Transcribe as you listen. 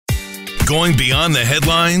Going beyond the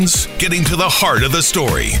headlines, getting to the heart of the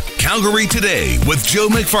story. Calgary Today with Joe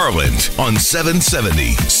McFarland on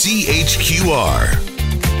 770 CHQR.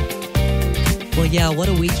 Well, yeah, what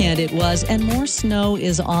a weekend it was. And more snow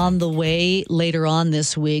is on the way later on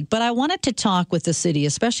this week. But I wanted to talk with the city,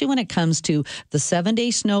 especially when it comes to the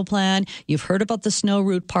 7-day snow plan. You've heard about the snow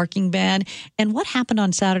route parking ban and what happened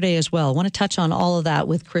on Saturday as well. I want to touch on all of that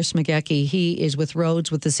with Chris McGeachy. He is with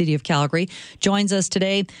Roads with the City of Calgary. Joins us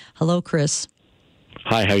today. Hello, Chris.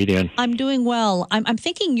 Hi, how are you doing? I'm doing well. I'm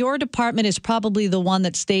thinking your department is probably the one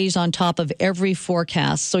that stays on top of every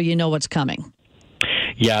forecast so you know what's coming.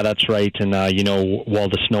 Yeah, that's right. And, while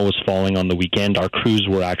the snow was falling on the weekend, our crews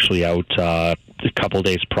were actually out a couple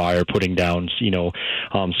days prior putting down, some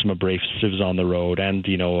abrasives on the road and,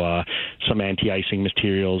 some anti-icing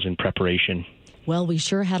materials in preparation. Well, we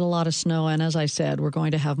sure had a lot of snow, and as I said, we're going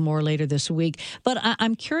to have more later this week. But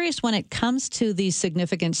I'm curious, when it comes to these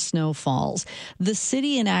significant snowfalls, the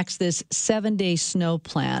city enacts this 7-day snow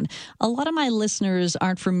plan. A lot of my listeners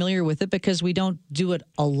aren't familiar with it because we don't do it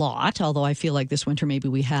a lot, although I feel like this winter maybe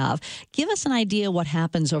we have. Give us an idea what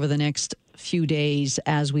happens over the next few days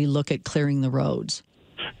as we look at clearing the roads.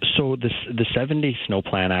 So the 7-day snow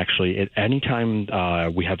plan, actually, anytime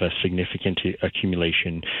we have a significant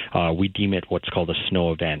accumulation, we deem it what's called a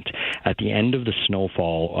snow event. At the end of the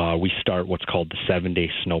snowfall, we start what's called the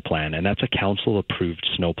 7-day snow plan, and that's a council-approved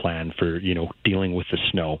snow plan for, dealing with the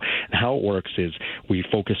snow. And how it works is we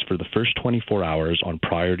focus for the first 24 hours on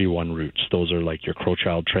priority 1 routes. Those are like your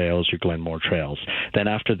Crowchild trails, your Glenmore trails. Then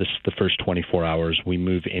after the first 24 hours, we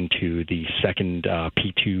move into the second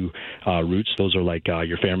P2 routes. Those are like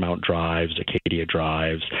your Fairmount Drives, Acadia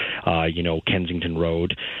Drives, Kensington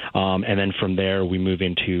Road. And then from there, we move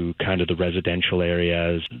into kind of the residential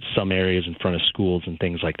areas, some areas in front of schools and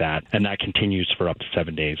things like that. And that continues for up to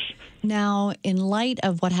 7 days. Now, in light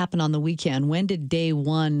of what happened on the weekend, when did day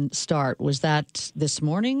 1 start? Was that this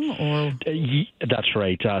morning or? That's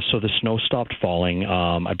right. So the snow stopped falling.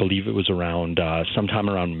 I believe it was around sometime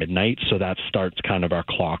around midnight. So that starts kind of our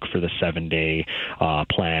clock for the 7-day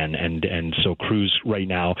plan. And so crews right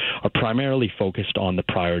now are primarily focused on the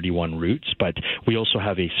priority 1 routes, but we also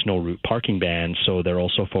have a snow route parking ban. So they're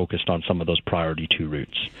also focused on some of those priority 2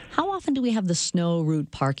 routes. How often do we have the snow route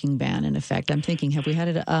parking ban in effect? I'm thinking, have we had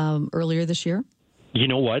it earlier this year? You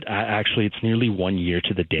know what? Actually, it's nearly 1 year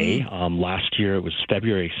to the day. Last year, it was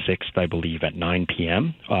February 6th, I believe, at 9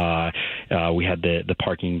 p.m. We had the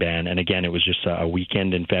parking ban. And again, it was just a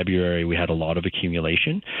weekend in February. We had a lot of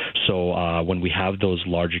accumulation. So when we have those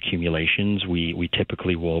large accumulations, we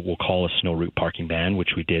typically will call a snow route parking ban,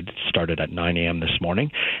 which we did, started at 9 a.m. this morning.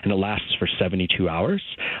 And it lasts for 72 hours.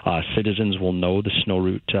 Citizens will know the snow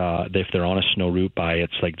route, if they're on a snow route, by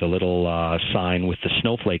it's like the little sign with the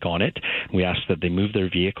snowflake on it. We ask that they move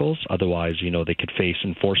their vehicles. Otherwise, they could face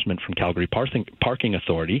enforcement from Calgary Parking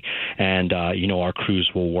Authority. And, our crews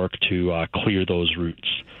will work to clear those routes.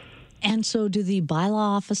 And so do the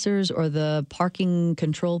bylaw officers or the parking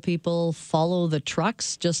control people follow the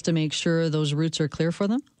trucks just to make sure those routes are clear for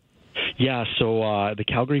them? Yeah, so the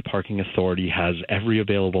Calgary Parking Authority has every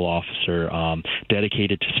available officer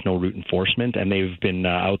dedicated to snow route enforcement, and they've been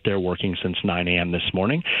out there working since 9 a.m. this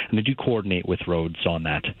morning, and they do coordinate with Roads on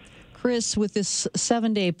that. Chris, with this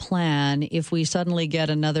 7-day plan, if we suddenly get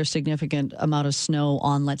another significant amount of snow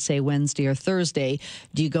on, let's say, Wednesday or Thursday,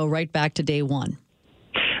 do you go right back to day 1?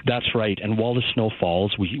 That's right. And while the snow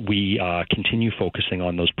falls, we continue focusing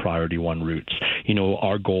on those priority 1 routes.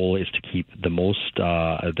 Our goal is to keep the most,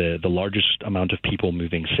 the largest amount of people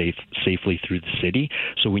moving safely through the city.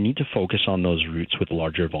 So we need to focus on those routes with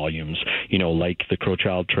larger volumes, like the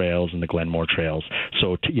Crowchild trails and the Glenmore trails.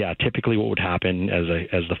 So typically what would happen as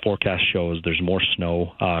the forecast shows, there's more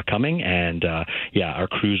snow coming, and our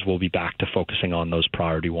crews will be back to focusing on those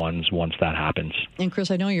priority 1s once that happens. And Chris,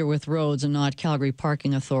 I know you're with Roads and not Calgary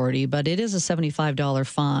Parking Authority, but it is a $75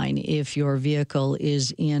 fine if your vehicle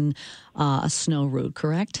is in a snow route,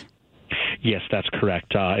 correct? Yes, that's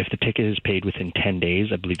correct. If the ticket is paid within 10 days,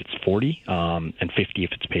 I believe it's $40, and $50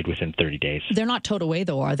 if it's paid within 30 days. They're not towed away,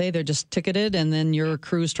 though, are they? They're just ticketed, and then your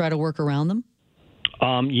crews try to work around them?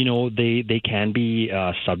 They can be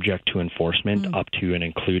subject to enforcement up to and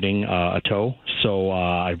including a tow. So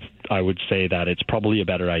I would say that it's probably a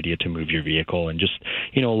better idea to move your vehicle and just,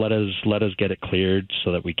 let us get it cleared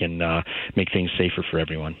so that we can make things safer for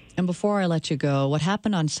everyone. And before I let you go, what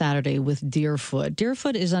happened on Saturday with Deerfoot?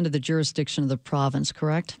 Deerfoot is under the jurisdiction of the province,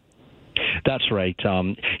 correct? That's right.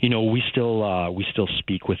 We still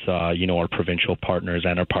speak with our provincial partners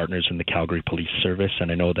and our partners in the Calgary Police Service,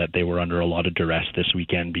 and I know that they were under a lot of duress this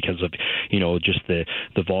weekend because of just the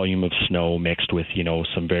volume of snow mixed with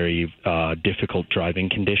some very difficult driving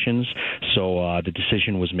conditions. So the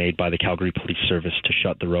decision was made by the Calgary Police Service to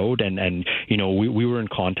shut the road, and we were in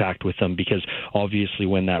contact with them because obviously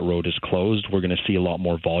when that road is closed, we're going to see a lot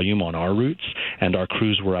more volume on our routes, and our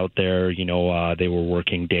crews were out there. They were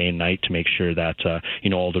working day and night to make sure that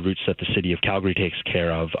all the routes that the City of Calgary takes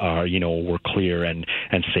care of were clear and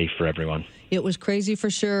safe for everyone. It was crazy for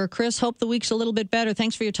sure. Chris, hope the week's a little bit better.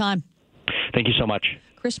 Thanks for your time. Thank you so much.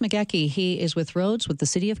 Chris McGeachy, he is with Roads with the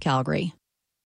City of Calgary.